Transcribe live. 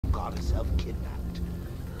himself kidnapped.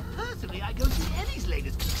 Personally, I go see Eddie's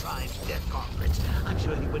latest contrived death gauntlet. I'm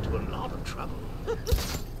sure he went to a lot of trouble.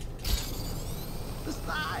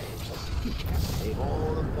 Besides, you can't save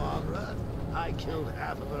all of Barbara. I killed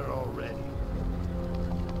half of her already.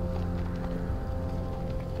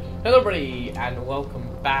 Hello everybody, and welcome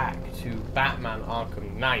back to Batman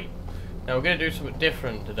Arkham Knight. Now we're going to do something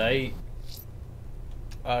different today.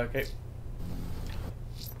 Okay.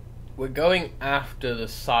 We're going after the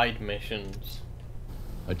side missions.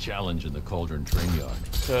 A challenge in the Cauldron train yard.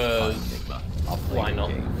 I'll play why not?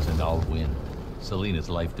 Games and I'll win. Selena's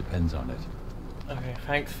life depends on it. Okay,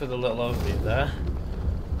 thanks for the little overview there.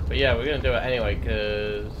 But yeah, we're going to do it anyway,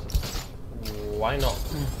 because why not?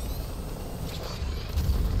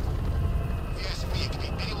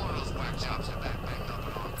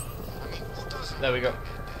 There we go.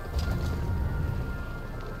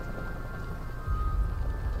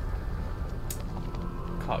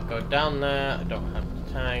 Can't go down there. I don't have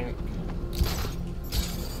the tank.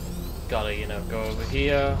 Gotta, you know, go over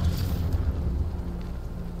here.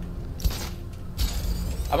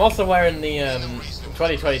 I'm also wearing the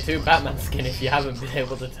 2022 Batman skin, if you haven't been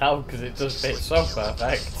able to tell, because it does fit so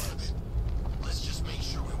perfect. Let's just make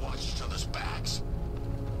sure we watch each other's backs.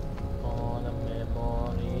 On the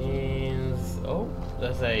memories. Oh,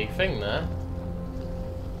 there's a thing there.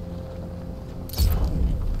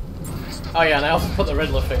 Oh yeah, and I also put the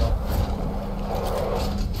Riddler thing on.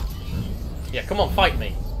 Yeah, come on, fight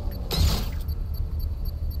me.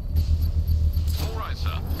 Alright,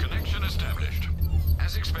 sir. Connection established.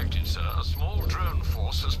 As expected, sir, a small drone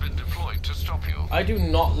force has been deployed to stop you. I do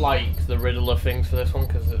not like the Riddler things for this one,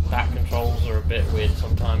 because the back controls are a bit weird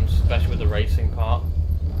sometimes, especially with the racing part.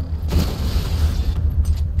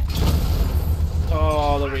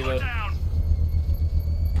 Oh, the reload.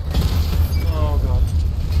 Oh god.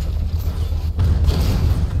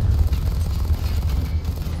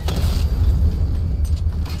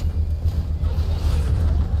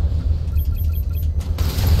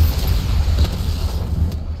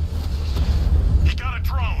 He got a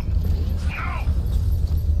drone. No.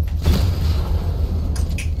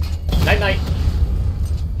 Night night.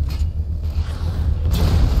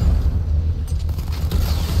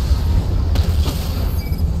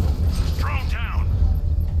 Drone down.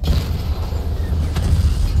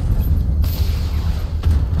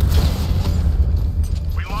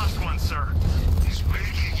 We lost one, sir. He's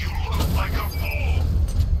making you look like a fool.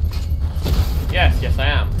 Yes, yes I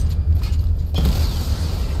am.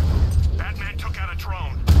 Batman took out a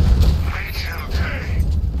drone. Make him pay.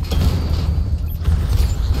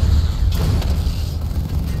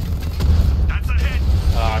 That's a hit.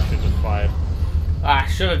 Oh, I should have fired. I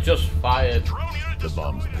should have just fired. Drone unit The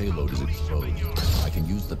bomb's payload is exposed. I can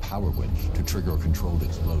use the power winch to trigger a controlled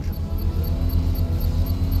explosion.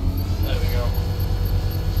 There we go.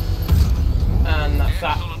 And that's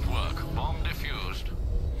that. Excellent work. Bomb defused.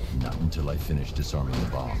 Not until I finish disarming the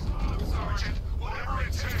bomb. Sergeant, whatever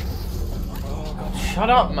it takes. Oh god, shut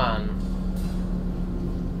up, man.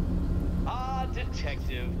 Ah,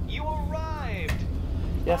 detective, you arrived!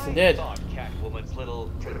 Yes, I did. thought Catwoman's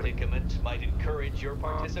little predicament might encourage your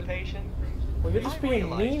participation. Well, you're just I being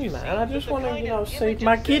realize, mean, you man. see, I just the want to, kind you know, of save image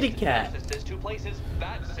my of kitty sensitive cat. narcissist who places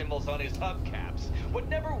bat symbols on his hubcaps would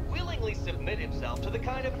never willingly submit himself to the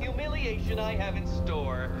kind of humiliation I have in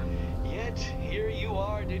store. Yet, here you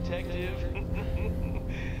are, detective.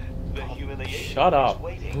 The humiliation Shut up. is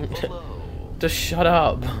waiting below. Just shut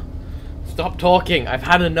up. Stop talking. I've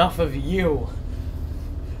had enough of you.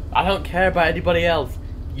 I don't care about anybody else.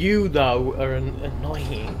 You, though, are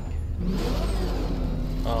annoying.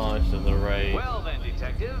 Oh, this is a raid. Well then,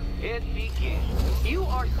 detective, it begins. You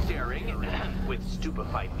are staring, with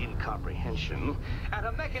stupefied incomprehension, at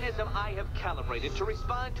a mechanism I have calibrated to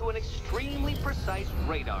respond to an extremely precise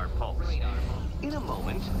radar pulse. In a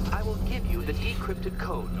moment, I will give you the decrypted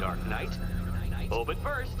code, Dark Knight. Oh, but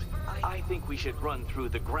first, I think we should run through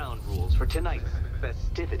the ground rules for tonight's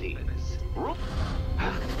festivities. What?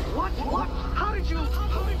 How did you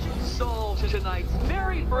solve tonight's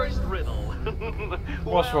very first riddle?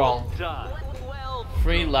 What's wrong? Done.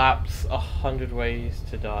 3 laps, 100 ways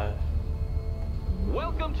to die.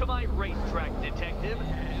 Welcome to my racetrack, detective.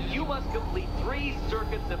 You must complete 3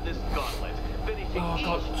 circuits of this gauntlet, finishing Oh each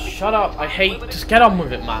god, between shut up. I time hate. limit Just get on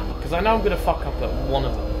with it, man. Because I know I'm gonna fuck up at one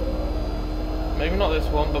of them. Maybe not this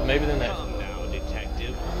one, but maybe the next. Come now,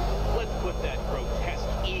 detective. Let's put that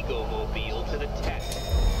grotesque ego-mobile to the test.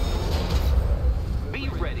 Be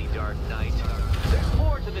ready, Dark Knight. There's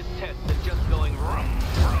more to this test than just going vroom,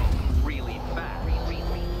 vroom, really fast.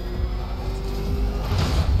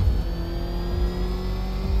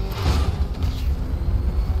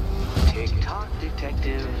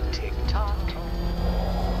 detective. Tick-tock.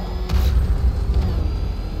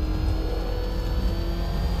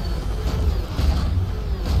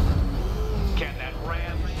 Can that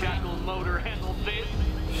ramshackle motor handle this?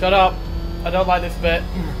 Shut up. I don't like this bit.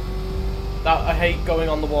 I hate going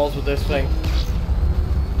on the walls with this thing.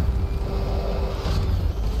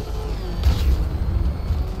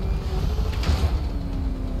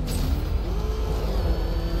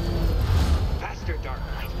 Faster, Dark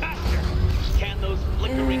Knight, faster! Can those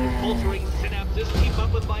flickering, faltering synapses keep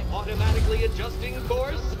up with my automatically adjusting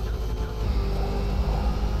course?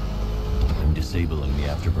 I'm disabling the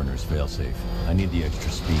afterburner's failsafe. I need the extra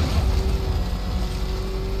speed.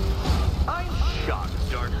 I'm shocked,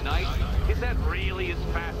 Dark Knight. Is that really as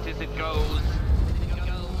fast as it goes?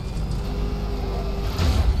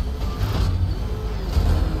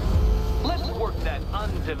 Let's work that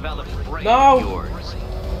undeveloped brain of yours.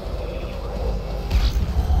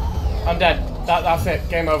 I'm dead. That's it.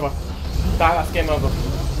 Game over. That's game over.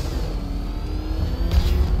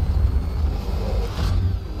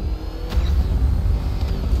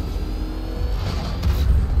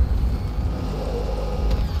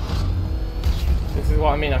 This is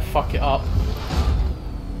what I mean, I fuck it up.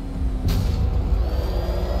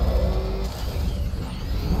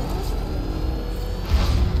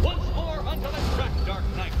 Once more onto the track, Dark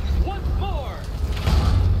Knight. Once more!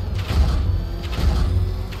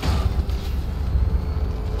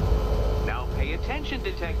 Now pay attention,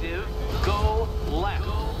 detective. Go left.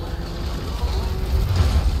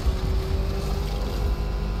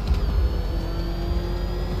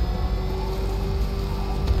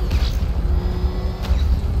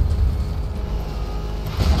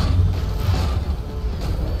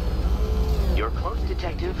 You're close,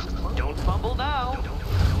 detective. Don't fumble now. Don't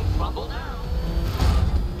fumble now.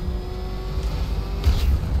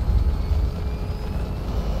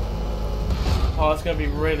 Oh, it's gonna be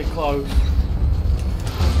really close.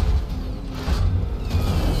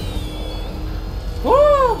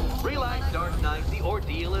 Woo! Relax, Dark Knight. The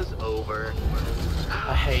ordeal is over.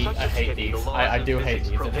 I hate these. I do hate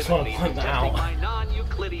these. I just want to point that out. My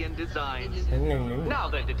non-Euclidean designs. Now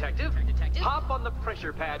then, detective, hop on the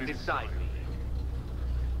pressure pad beside me.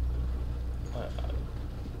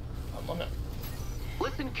 I'm on it.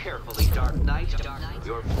 Listen carefully, Dark Knight.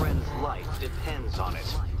 Your friend's life depends on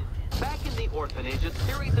it. Back in the orphanage, a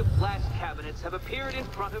series of glass cabinets have appeared in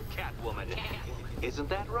front of Catwoman. Isn't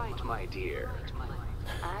that right, my dear?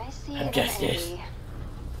 I see I'm it justice. already.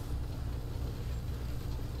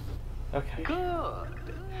 Okay. Good.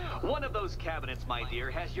 One of those cabinets, my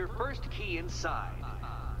dear, has your first key inside.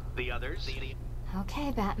 The others?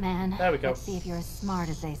 Okay, Batman. There we go. Let's see if you're as smart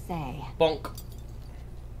as they say. Bonk.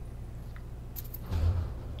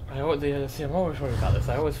 I'm always worried about this.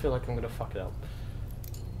 I always feel like I'm gonna fuck it up.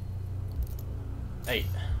 8.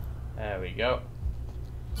 There we go.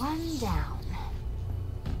 One down.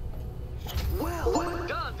 Well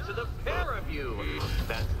done to the pair of you.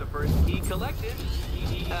 That's the first key collected.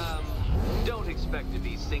 Don't expect to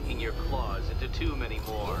be sinking your claws into too many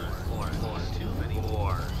more. Too many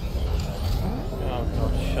more. Oh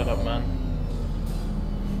god, shut up, man.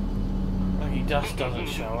 He just doesn't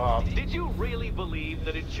show up. Did you really believe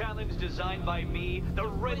that a challenge designed by me, the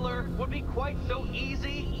Riddler, would be quite so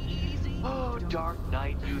easy? Oh, Dark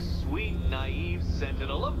Knight, you sweet, naive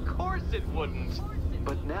sentinel, of course it wouldn't.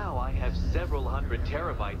 But now I have several hundred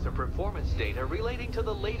terabytes of performance data relating to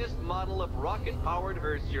the latest model of rocket-powered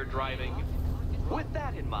hearse you're driving. With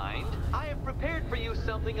that in mind, I have prepared for you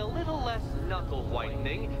something a little less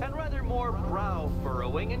knuckle-whitening and rather more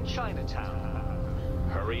brow-furrowing in Chinatown.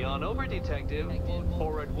 Hurry on over, detective,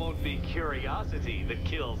 or it won't be curiosity that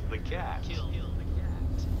kills the cat.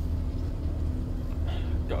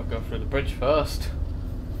 Gotta go through the bridge first.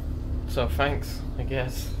 So thanks, I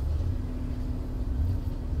guess.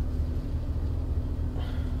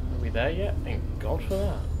 Are we there yet? Thank God for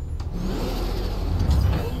that.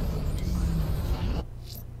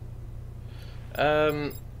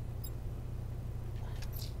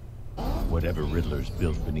 Whatever Riddler's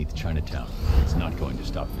built beneath Chinatown, it's not going to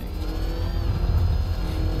stop me.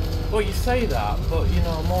 Well, you say that, but you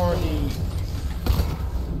know, I'm already...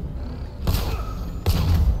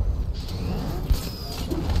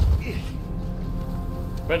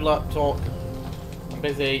 Riddler, talk. I'm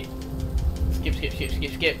busy. Skip, skip, skip,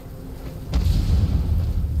 skip, skip.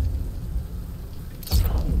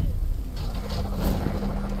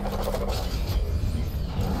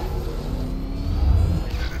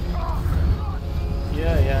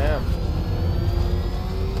 Yeah, I am.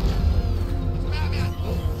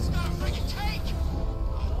 Stop freaking take!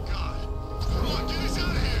 Oh god. Come on, get us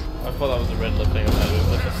out of here! I thought that was a Riddler thing, but it was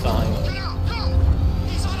just a sign. Get out! Go!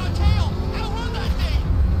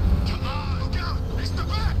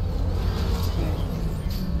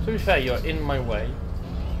 fair, you're in my way.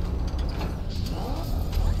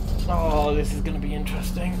 Oh, this is gonna be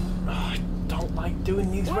interesting. Oh, I don't like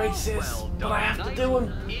doing these races, but I have to do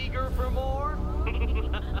them. Eager for more?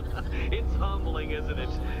 It's humbling, isn't it?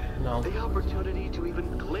 No. The opportunity to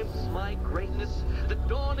even glimpse my greatness, the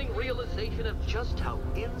dawning realization of just how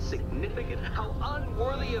insignificant, how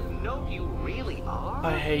unworthy of note you really are.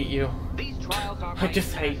 I hate you. These trials are I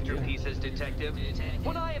just hate you. masterpieces, Detective.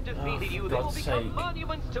 When I have defeated you, they will God's become sake.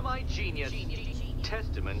 monuments to my genius,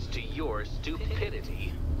 testaments to your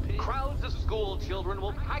stupidity. Crowds of school children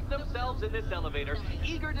will pack themselves in this elevator,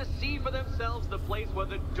 eager to see for themselves the place where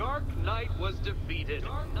the Dark Knight was defeated.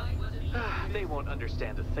 They won't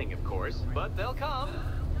understand a thing, of course, but they'll come.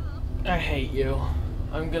 I hate you.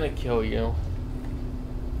 I'm gonna kill you.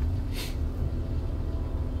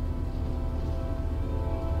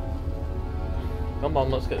 Come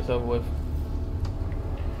on, let's get this over with.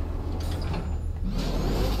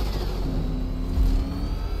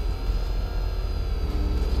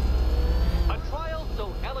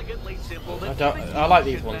 Simple I like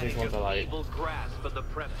these ones. These ones I like. Grasp of the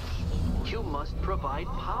premise. You must provide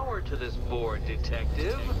power to this board,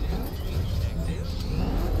 Detective.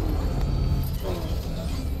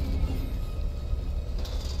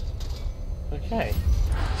 Okay.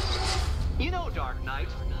 You know, Dark Knight,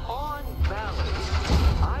 on balance,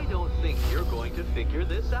 I don't think you're going to figure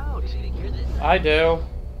this out. I do.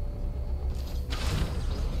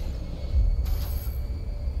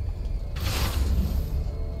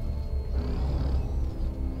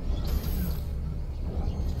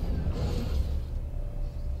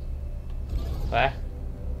 There.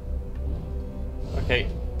 Okay.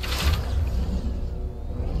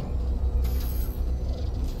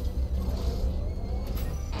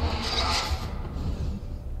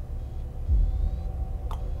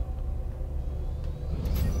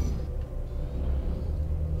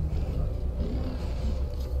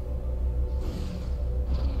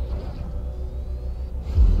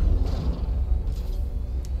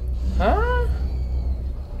 Huh?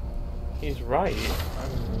 He's right.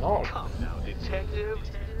 I'm not. Come now, Detective.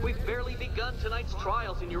 We've barely begun tonight's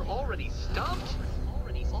trials and you're already stumped?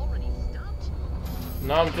 Already stumped?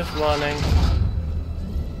 No, I'm just learning.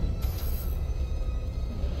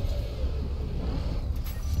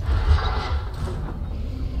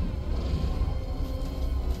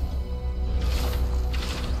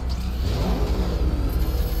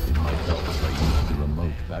 It might help if I use the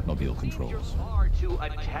remote Batmobile controls. You're far too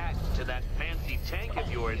attached to that fancy tank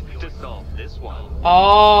of yours to solve this one.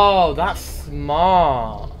 Oh, that's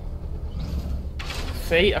smart.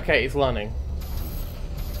 See? Okay, he's learning.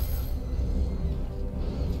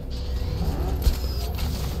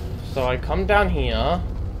 So I come down here.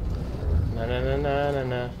 Na na na na na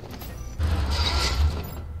na.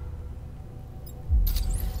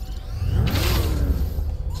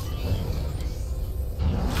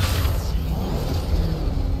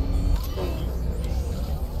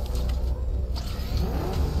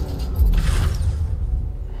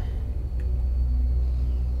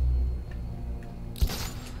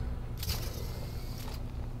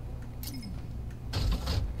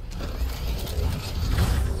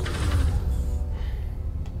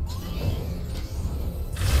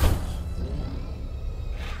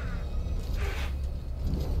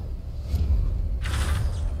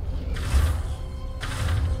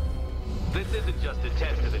 This isn't just a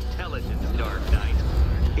test of intelligence, Dark Knight.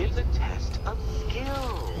 It's a test of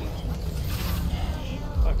skill.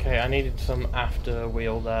 Okay, I needed some after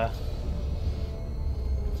wheel there.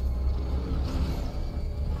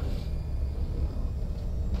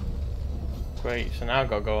 Great, so now I've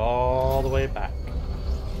got to go all the way back.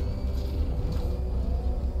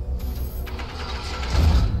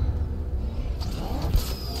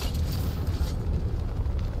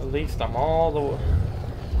 At least I'm all the way.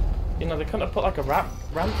 You know, they couldn't have put like a ramp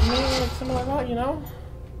for me or something like that, you know?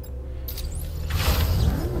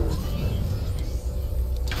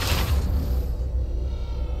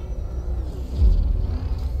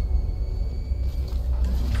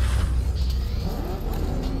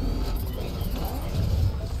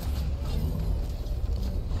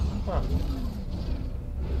 Huh.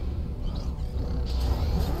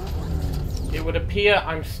 It would appear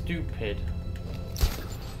I'm stupid.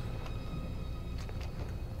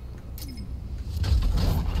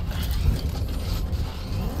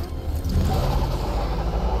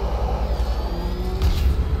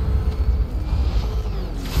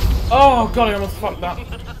 Oh god, I almost fucked that.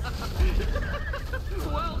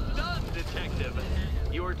 Well done, Detective.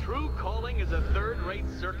 Your true calling as a third-rate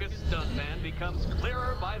circus stuntman becomes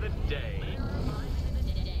clearer by the day.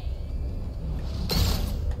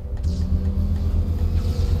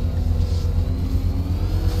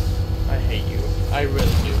 I really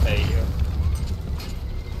do hate you.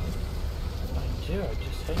 I do, I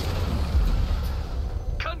just hate you.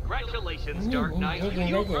 Congratulations, Dark Knight.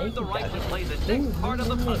 You earned the right to play the next part of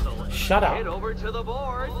the puzzle. Shut up. Head over to the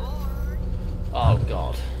board. Oh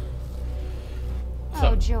god.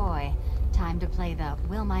 Oh joy. Time to play the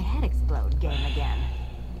will my head explode game again.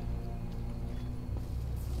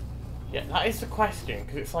 Yeah, that is the question,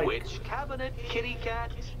 because it's like... Which cabinet, kitty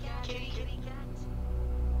cat? It's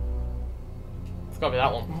gotta be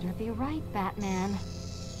that one. Better be right, Batman.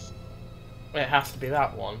 It has to be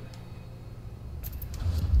that one.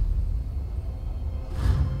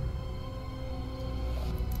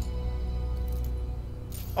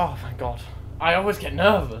 Oh my god. I always get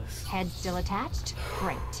nervous. Head still attached?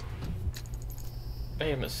 Great. I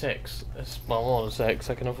am at 6. It's well, more than 6.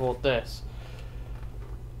 I can afford this.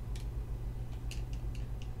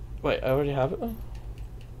 Wait, I already have it?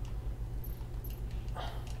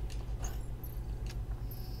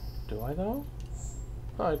 Do I though?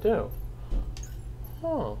 Oh, I do.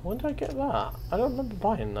 Oh, when did I get that? I don't remember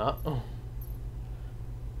buying that. Oh.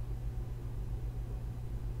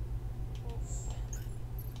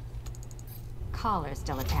 Collar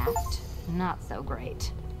still attached. Not so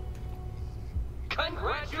great.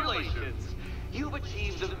 Congratulations! You've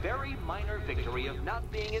achieved the very minor victory of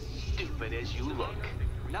not being as stupid as you look.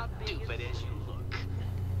 Not stupid as you look.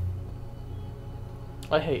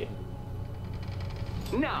 I hate him.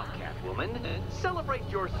 Now, Catwoman, celebrate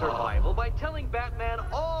your survival by telling Batman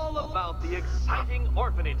all about the exciting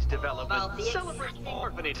orphanage development. Celebrate the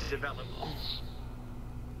orphanage development.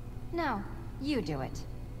 No, you do it.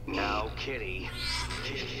 Now, Kitty.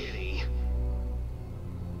 Kitty.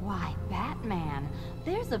 Why, Batman,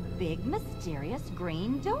 there's a big mysterious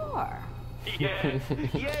green door. Yes,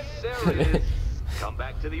 yes, there is. Come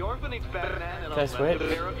back to the orphanage, Batman, and I'll let the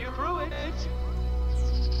pair of you through it.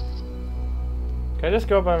 Can I just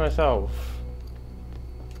go by myself?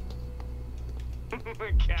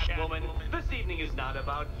 Catwoman, this evening is not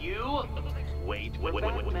about you. Wait,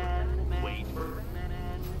 Batman. Wait for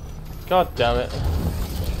Batman. God damn it.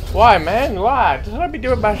 Why, man? Why? Just let me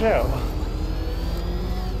do it myself.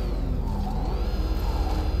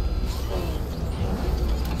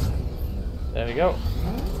 There we go.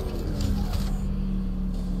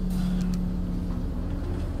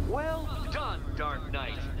 Well done, Dark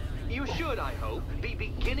Knight. You should, I hope, be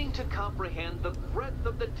beginning to comprehend the breadth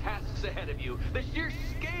of the tasks ahead of you, the sheer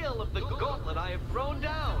scale of the gauntlet I have thrown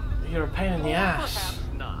down. You're a pain in the ass.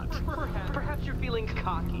 Perhaps not. Perhaps you're feeling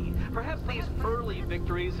cocky. Perhaps these early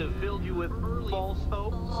victories have filled you with false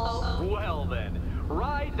hope. Well then,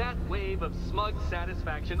 ride that wave of smug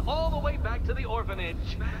satisfaction all the way back to the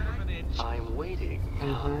orphanage. I'm waiting.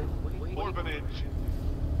 Orphanage.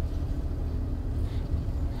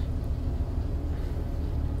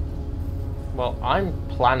 Well,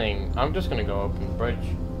 I'm just gonna go open the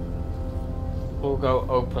bridge. We'll go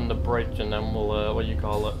open the bridge and then we'll, what do you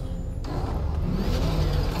call it?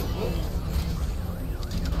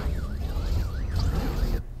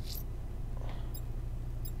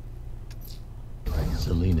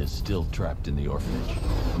 Selina's still trapped in the orphanage.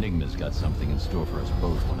 Enigma's got something in store for us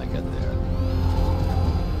both when I get there.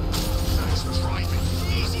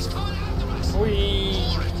 Whee!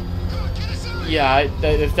 Yeah,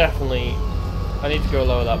 there's definitely... I need to go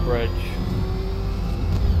lower that bridge.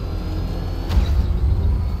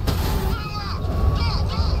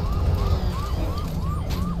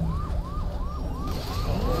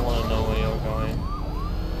 I want to know where you're going.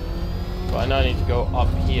 But I know I need to go up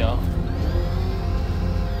here.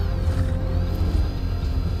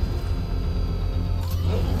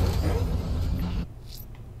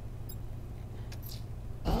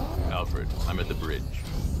 Alfred, I'm at the bridge.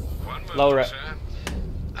 Lower it. Sir.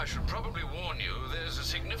 I should probably warn you, there's a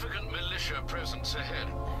significant militia presence ahead.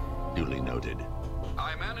 Duly noted.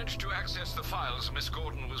 I managed to access the files Miss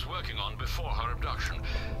Gordon was working on before her abduction.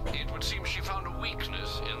 It would seem she found a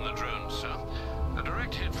weakness in the drones, sir. A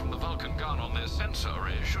direct hit from the Vulcan gun on their sensor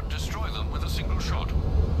array should destroy them with a single shot.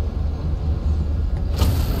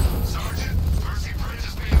 Sergeant, Percy Bridge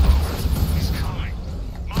is being lowered. He's coming.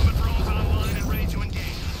 Mom and drone's online and ready to engage.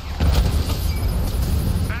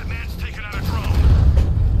 Batman's taken out a drone.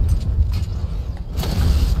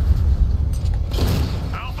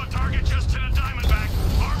 Alpha target just hit a Diamondback.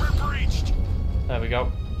 Armor breached. There we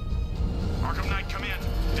go. Arkham Knight, come in.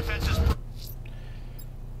 Defense is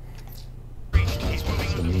breached. He's moving.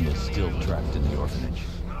 Selina's still trapped in the orphanage.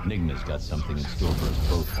 Enigma's got something in store for us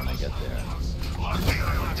both when I get there. Lock the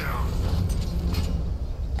island down.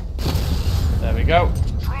 There we go.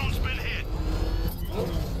 Drone's been hit.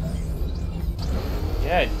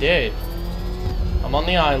 Yeah, it did. I'm on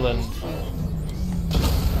the island.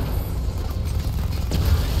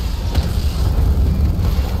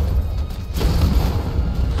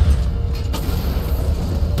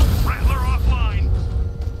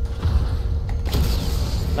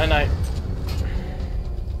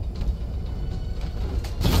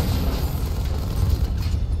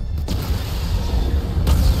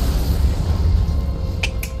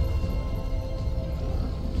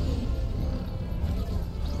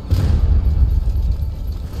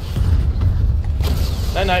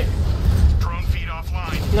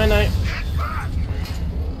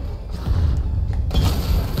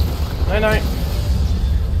 Night night.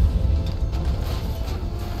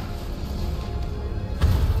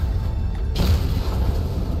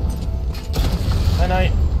 Night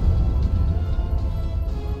night.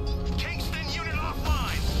 Kingston unit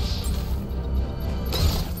offline.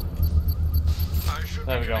 I should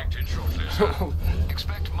There be we go. connected shortly, sir.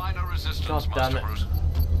 Expect minor resistance, God damn Master it. Bruce.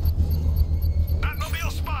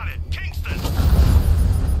 Batmobile spotted. Kingston.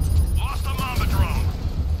 Lost the Mamba drone.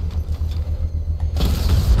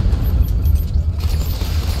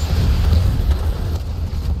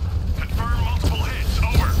 Confirm multiple hits.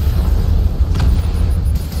 Over.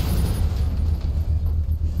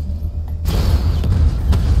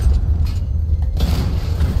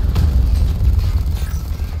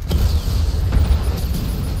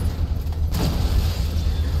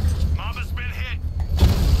 Mamba's been hit.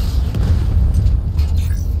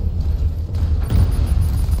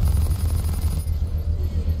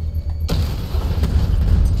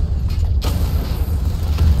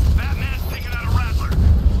 Batman's taking out a Rattler.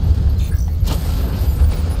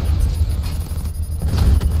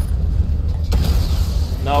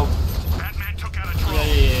 No. Batman took out a drone.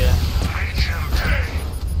 Yeah. HMK.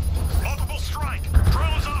 Multiple strike.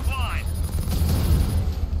 Drones offline.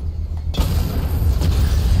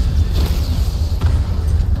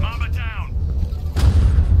 Mamba down.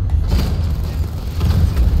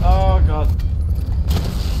 Oh god.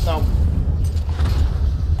 No.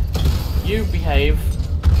 You behave.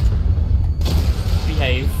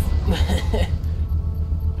 Behave.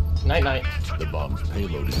 Night night. Batman took The out bomb's multiple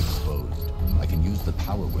payload is units. exposed. I can use the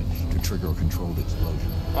power winch to trigger a controlled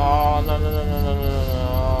explosion. Oh no.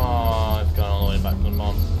 Oh, it's going all the way back to the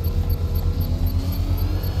bomb.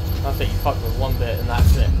 That's it, you fucked with one bit and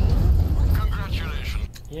that's it. Congratulations.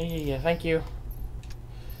 Yeah, thank you.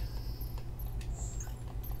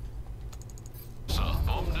 Sir,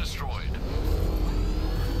 bomb destroyed.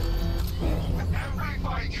 Every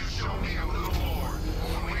fight you show me a little more.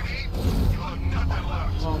 When we meet, you have nothing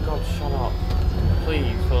left. Oh god, shut up.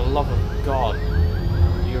 Please, for the love of God.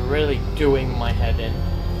 You're really doing my head in.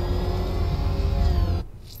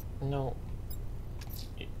 No.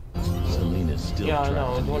 Selena's still Yeah, I trapped know. I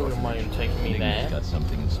was in the wondering why you're orphanage. taking me Enigma's there. got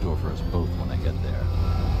something in store for us both when I get there.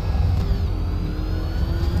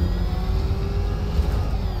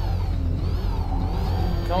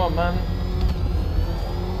 Come on, man.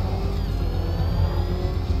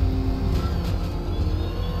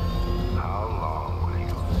 How long will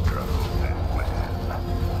you struggle, Batman?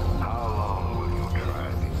 How long will you try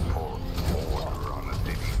to enforce order on a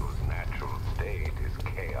city whose natural state is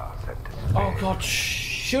chaos and despair? Oh god,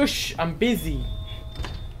 shush! I'm busy.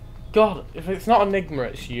 God, if it's not Enigma,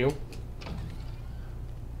 it's you.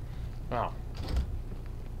 Oh.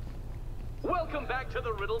 Welcome back to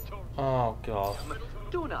the riddle tour. Oh god.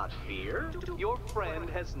 Do not fear. Your friend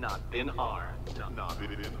has not been harmed.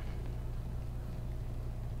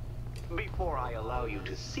 Before I allow you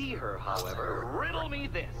to see her, however, riddle me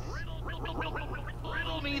this.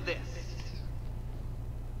 Riddle me this.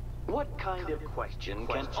 What kind of question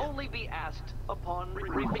can only be asked upon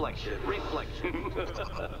reflection?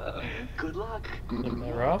 Good luck. The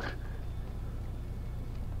mirror.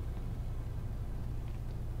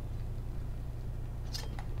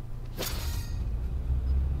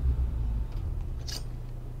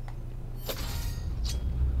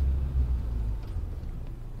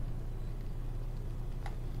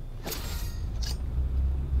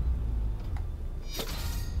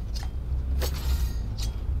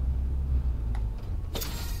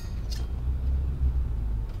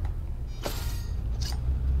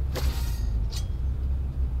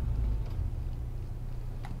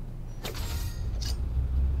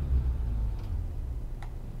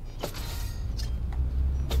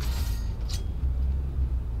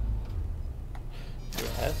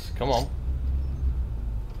 Yes, come on.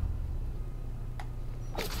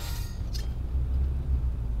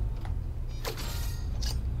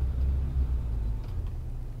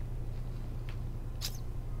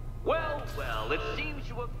 Well, it seems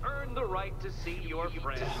you have earned the right to see your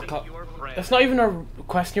friend. God, it's not even a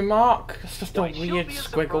question mark. It's just a Why, she'll weird be as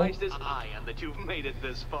squiggle. surprised as I am that you've made it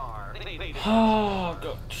this far. Oh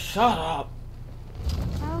god, shut up.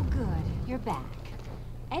 Oh, good. You're back.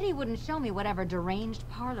 Eddie wouldn't show me whatever deranged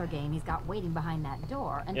parlor game he's got waiting behind that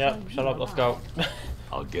door until Yep, you shut up, let's go. arrived.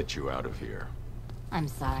 I'll get you out of here. I'm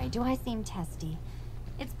sorry, do I seem testy?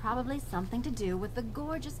 It's probably something to do with the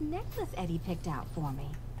gorgeous necklace Eddie picked out for me.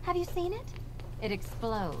 Have you seen it? It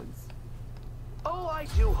explodes. Oh, I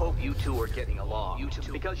do hope you two are getting along. You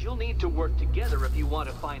two, because you'll need to work together if you want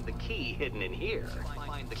to find the key hidden in here.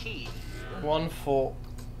 Find the key. 1 4.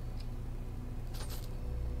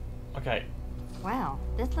 Okay. Well,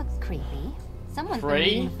 this looks creepy. Someone's been 3,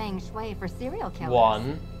 reading feng shui for serial killers.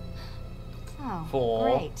 1, Oh,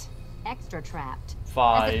 4, great. Extra trapped.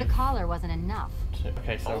 5. As if the collar wasn't enough. 2.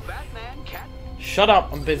 Okay, so Oh, Batman, Cat. shut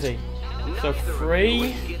up. I'm busy. So Neither of you 3,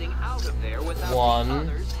 is getting out of there without 1, the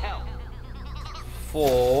other's help.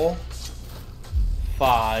 4,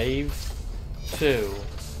 5, 2.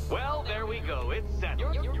 Well, there we go. It's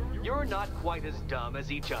settled. You're not quite as dumb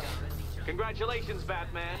as each other. Congratulations,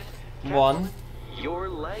 Batman. 1, You're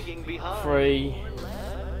lagging behind. 3,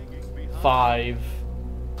 5,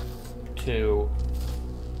 2.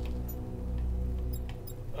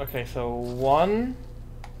 Okay, so 1.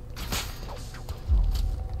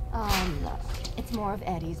 Oh, look. It's more of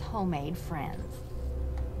Eddie's homemade friends.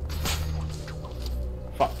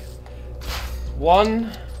 Fuck.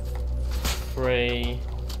 1, 3.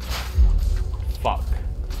 Fuck.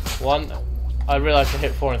 1. I realized I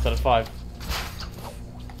hit 4 instead of 5.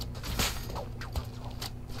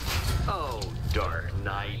 Oh, Dark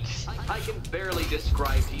Knight. I can barely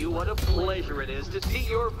describe to you what a pleasure it is to see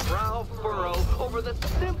your brow furrow over the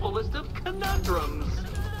simplest of conundrums.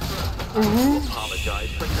 I apologize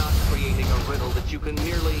for not creating a riddle that you can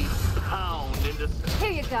merely pound into...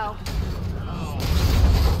 Here you go.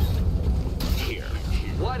 Here.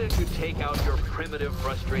 Why don't you take out your primitive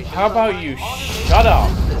frustration? How about you shut up?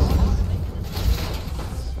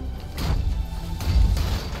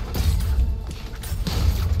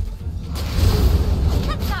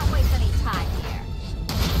 Let's not waste any time here.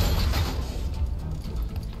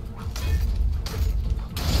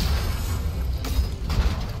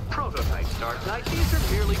 Prototypes, Dark Knight. These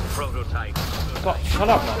are merely prototypes. God, shut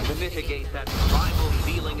up, man. To mitigate that primal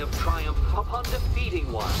feeling of triumph upon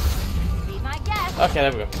defeating one. Be my guest. Okay,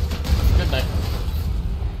 there we go. Good night.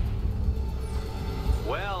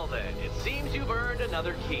 Well then, it seems you've earned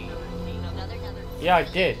another key. Yeah, I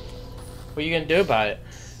did. What are you gonna do about it?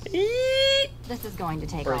 This is going to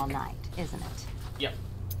take Break. all night, isn't it? Yep.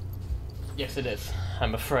 Yes, it is.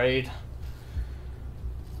 I'm afraid.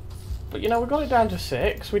 But you know, we got it down to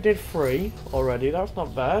 6. We did 3 already. That's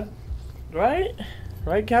not bad, right?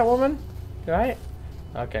 Right, Catwoman? Right?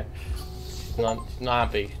 Okay. Not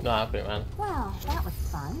happy. Not happy, man. Well, that was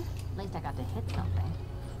fun. At least I got to hit something.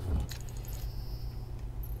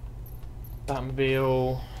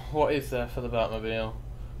 Batmobile. What is there for the Batmobile?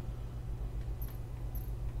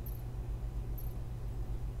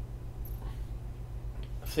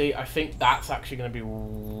 See, I think that's actually going to be...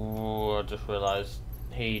 I just realised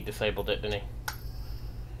he disabled it, didn't he?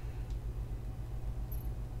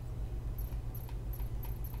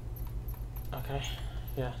 Okay.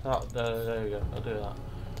 Yeah, there we go. I'll do that.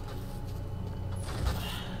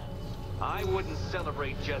 I wouldn't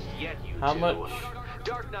celebrate just yet, you How two. much?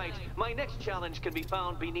 Dark Knight, my next challenge can be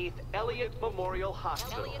found beneath Elliott Memorial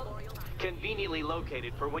Hospital. Conveniently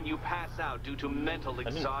located for when you pass out due to mental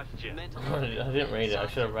exhaustion. I didn't read it. I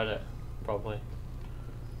should have read it, probably.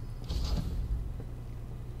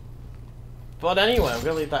 But anyway, I'm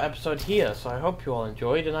going to leave that episode here, so I hope you all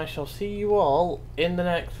enjoyed, and I shall see you all in the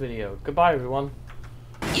next video. Goodbye, everyone.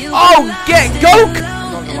 Oh, get go!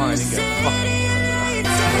 Not gonna lie, I didn't get fucking.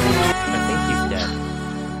 I think he's dead.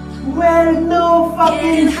 Well, no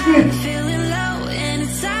fucking shit. Feeling low and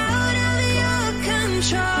it's out of your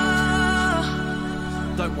control.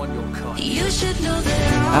 Don't want your car. You should know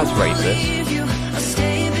that I'll That's racist. leave you. I'll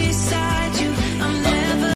stay beside